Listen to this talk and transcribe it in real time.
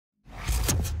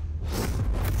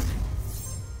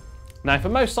Now for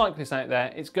most cyclists out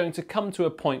there, it's going to come to a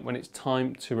point when it's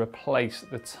time to replace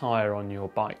the tyre on your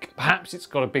bike. Perhaps it's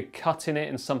got a big cut in it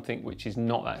and something which is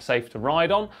not that safe to ride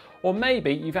on, or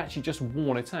maybe you've actually just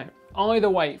worn it out.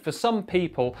 Either way, for some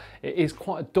people, it is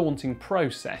quite a daunting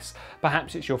process.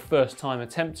 Perhaps it's your first time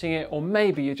attempting it, or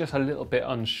maybe you're just a little bit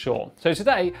unsure. So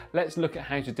today, let's look at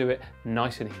how to do it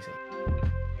nice and easy.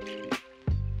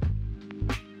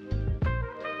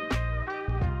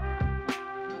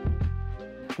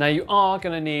 Now you are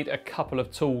going to need a couple of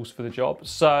tools for the job.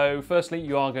 So firstly,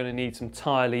 you are going to need some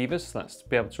tyre levers, so that's to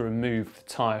be able to remove the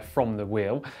tyre from the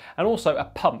wheel, and also a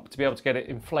pump to be able to get it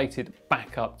inflated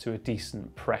back up to a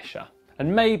decent pressure.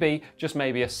 And maybe, just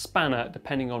maybe, a spanner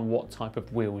depending on what type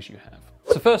of wheels you have.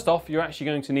 So first off, you're actually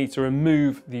going to need to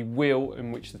remove the wheel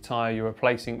in which the tyre you're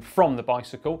replacing from the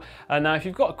bicycle. Now if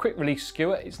you've got a quick release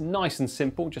skewer, it's nice and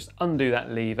simple. Just undo that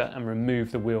lever and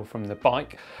remove the wheel from the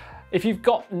bike. If you've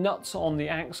got nuts on the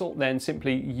axle, then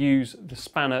simply use the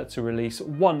spanner to release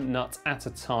one nut at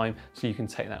a time so you can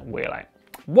take that wheel out.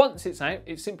 Once it's out,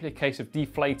 it's simply a case of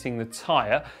deflating the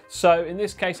tyre. So in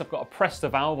this case, I've got a press the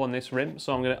valve on this rim,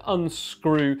 so I'm going to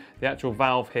unscrew the actual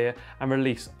valve here and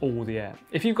release all the air.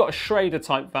 If you've got a Schrader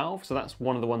type valve, so that's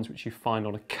one of the ones which you find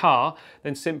on a car,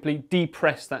 then simply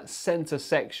depress that centre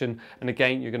section, and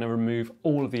again, you're going to remove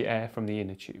all of the air from the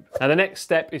inner tube. Now the next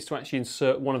step is to actually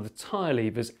insert one of the tyre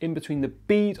levers in between the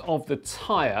bead of the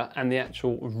tyre and the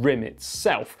actual rim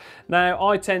itself. Now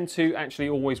I tend to actually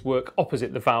always work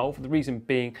opposite the valve. The reason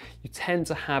being, you tend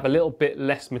to have a little bit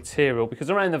less material because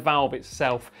around the valve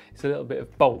itself it's a little bit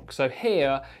of bulk. So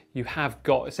here you have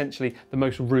got essentially the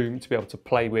most room to be able to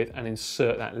play with and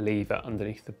insert that lever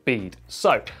underneath the bead.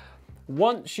 So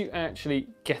once you actually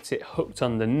get it hooked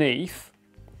underneath,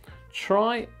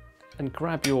 try and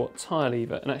grab your tyre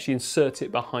lever and actually insert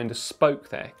it behind a spoke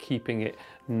there, keeping it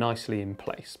nicely in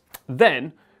place.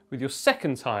 Then with your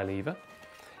second tyre lever,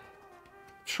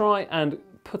 try and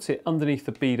put it underneath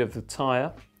the bead of the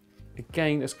tyre,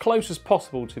 again as close as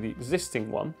possible to the existing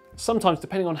one. Sometimes,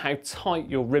 depending on how tight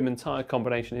your rim and tyre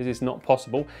combination is, it's not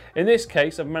possible. In this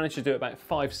case, I've managed to do it about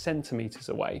 5 centimetres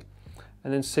away,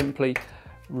 and then simply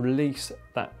release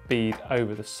that bead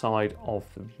over the side of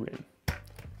the rim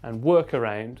and work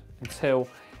around until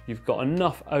you've got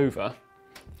enough over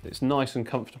that it's nice and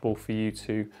comfortable for you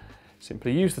to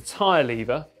simply use the tyre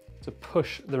lever to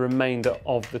push the remainder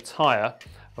of the tyre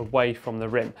away from the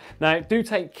rim. Now do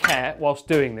take care whilst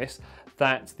doing this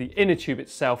that the inner tube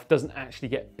itself doesn't actually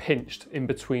get pinched in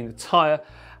between the tyre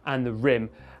and the rim,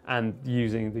 and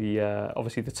using the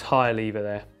obviously the tyre lever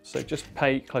there. So just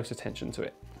pay close attention to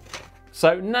it.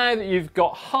 So now that you've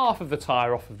got half of the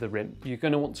tyre off of the rim, you're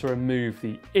going to want to remove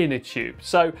the inner tube.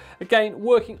 So again,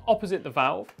 working opposite the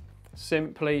valve,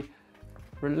 simply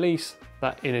release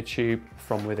that inner tube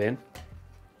from within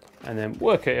and then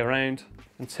work it around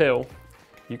until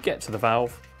you get to the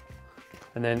valve,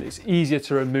 and then it's easier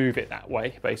to remove it that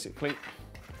way basically,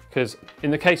 because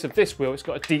in the case of this wheel it's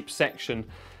got a deep section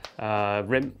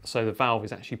rim, so the valve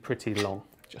is actually pretty long.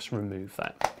 Just remove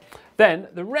that. Then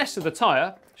the rest of the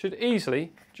tyre should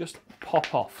easily just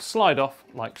pop off, slide off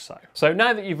like so. So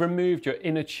now that you've removed your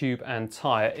inner tube and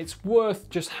tyre, it's worth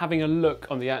just having a look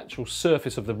on the actual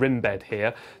surface of the rim bed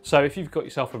here. So if you've got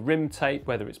yourself a rim tape,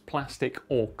 whether it's plastic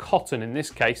or cotton in this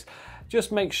case,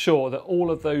 just make sure that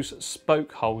all of those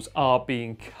spoke holes are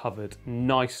being covered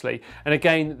nicely. And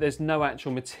again, there's no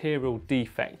actual material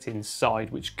defect inside,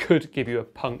 which could give you a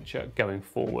puncture going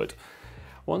forward.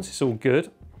 Once it's all good,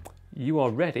 you are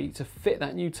ready to fit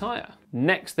that new tyre.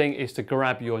 Next thing is to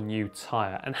grab your new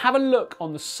tyre and have a look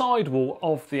on the sidewall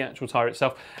of the actual tyre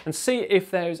itself and see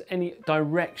if there's any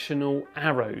directional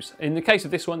arrows. In the case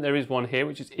of this one, there is one here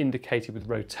which is indicated with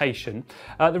rotation.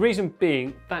 The reason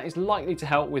being that is likely to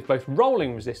help with both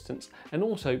rolling resistance and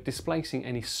also displacing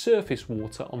any surface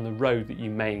water on the road that you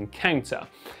may encounter.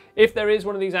 If there is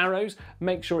one of these arrows,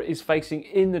 make sure it is facing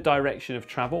in the direction of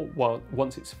travel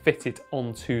once it's fitted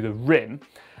onto the rim.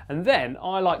 And then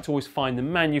I like to always find the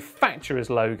manufacturer's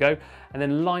logo and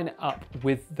then line it up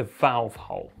with the valve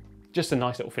hole. Just a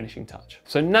nice little finishing touch.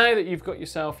 So now that you've got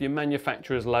yourself your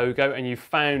manufacturer's logo and you've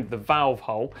found the valve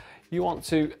hole, you want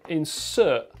to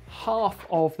insert half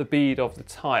of the bead of the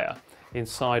tyre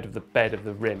inside of the bed of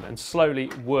the rim and slowly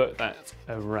work that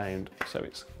around so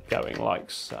it's going like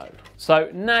so. So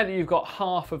now that you've got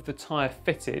half of the tyre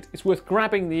fitted, it's worth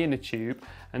grabbing the inner tube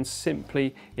and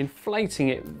simply inflating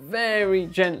it very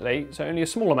gently, so only a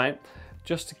small amount,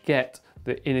 just to get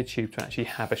the inner tube to actually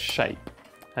have a shape.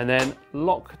 And then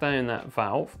lock down that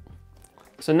valve.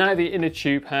 So now the inner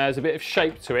tube has a bit of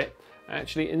shape to it,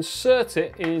 actually insert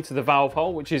it into the valve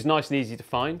hole, which is nice and easy to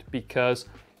find because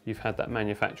you've had that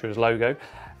manufacturer's logo,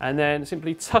 and then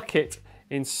simply tuck it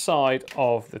inside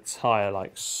of the tyre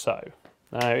like so.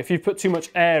 Now, if you put too much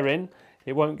air in,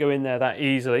 it won't go in there that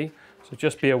easily, so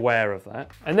just be aware of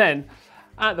that. And then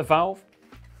at the valve,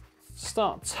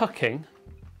 start tucking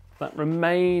that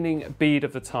remaining bead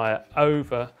of the tyre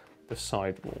over the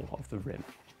sidewall of the rim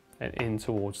and in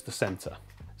towards the centre.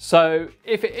 So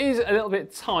if it is a little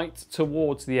bit tight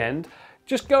towards the end,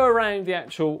 just go around the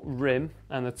actual rim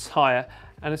and the tyre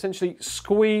and essentially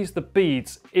squeeze the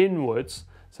beads inwards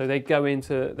so they go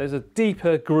into, there's a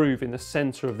deeper groove in the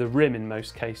centre of the rim in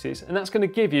most cases, and that's going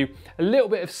to give you a little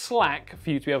bit of slack for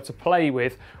you to be able to play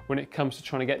with when it comes to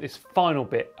trying to get this final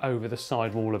bit over the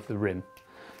sidewall of the rim.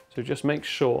 So just make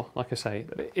sure, like I say,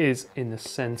 that it is in the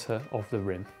centre of the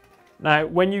rim. Now,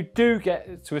 when you do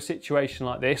get to a situation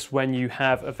like this, when you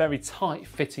have a very tight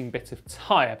fitting bit of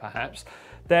tyre perhaps,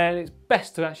 then it's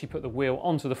best to actually put the wheel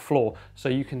onto the floor so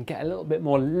you can get a little bit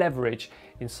more leverage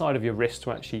inside of your wrist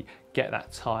to actually get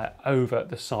that tyre over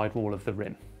the sidewall of the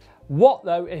rim. What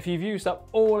though if you've used up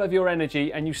all of your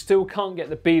energy and you still can't get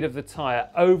the bead of the tyre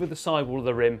over the sidewall of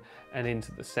the rim and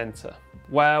into the centre?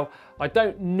 Well, I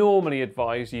don't normally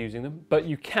advise using them, but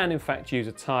you can in fact use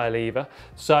a tyre lever.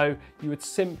 So you would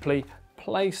simply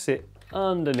place it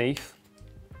underneath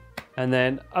and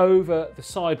then over the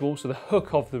sidewall, so the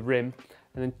hook of the rim,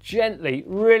 and then gently,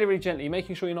 really, really gently,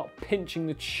 making sure you're not pinching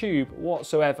the tube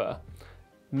whatsoever,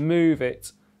 move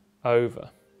it over.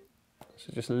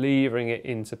 So just levering it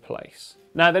into place.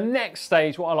 Now the next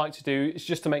stage, what I like to do is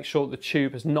just to make sure that the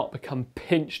tube has not become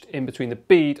pinched in between the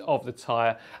bead of the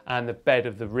tyre and the bed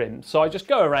of the rim. So I just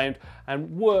go around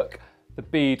and work the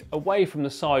bead away from the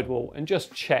sidewall and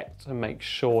just check to make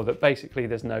sure that basically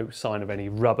there's no sign of any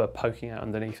rubber poking out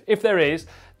underneath. If there is,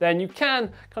 then you can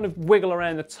kind of wiggle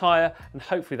around the tyre and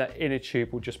hopefully that inner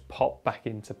tube will just pop back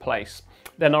into place.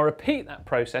 Then I'll repeat that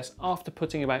process after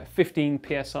putting about 15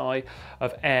 psi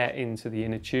of air into the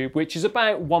inner tube, which is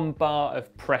about 1 bar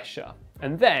of pressure.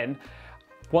 And then,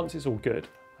 once it's all good,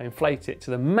 I inflate it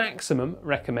to the maximum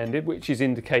recommended, which is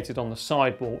indicated on the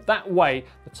sidewall. That way,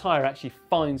 the tyre actually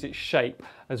finds its shape,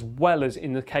 as well as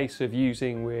in the case of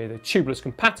using with a tubeless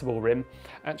compatible rim,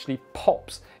 actually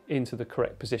pops into the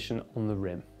correct position on the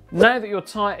rim. Now that your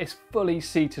tyre is fully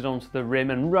seated onto the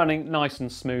rim and running nice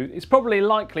and smooth, it's probably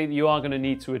likely that you are going to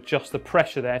need to adjust the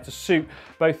pressure there to suit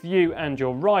both you and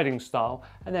your riding style,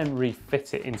 and then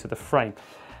refit it into the frame.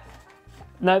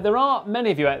 Now, there are many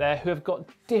of you out there who have got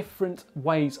different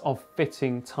ways of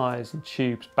fitting tyres and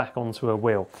tubes back onto a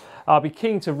wheel. I'll be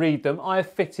keen to read them. I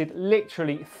have fitted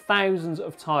literally thousands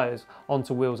of tyres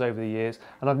onto wheels over the years,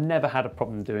 and I've never had a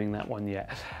problem doing that one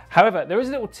yet. However, there is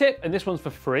a little tip, and this one's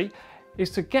for free, is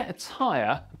to get a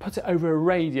tyre and put it over a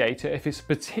radiator if it's a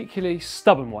particularly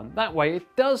stubborn one. That way it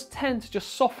does tend to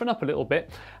just soften up a little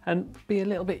bit and be a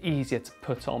little bit easier to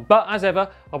put on. But as ever,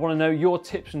 I want to know your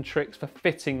tips and tricks for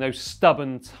fitting those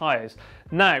stubborn tyres.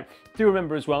 Now, do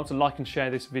remember as well to like and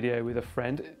share this video with a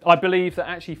friend. I believe that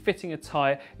actually fitting a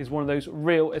tyre is one of those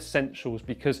real essentials,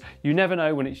 because you never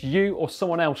know when it's you or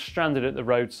someone else stranded at the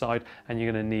roadside and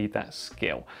you're going to need that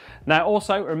skill. Now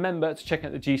also remember to check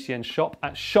out the GCN shop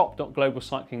at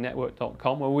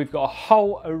shop.globalcyclingnetwork.com, where we've got a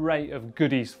whole array of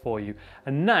goodies for you.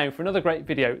 And now for another great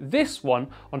video, this one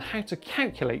on how to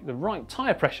calculate the right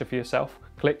tyre pressure for yourself,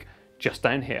 click just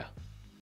down here.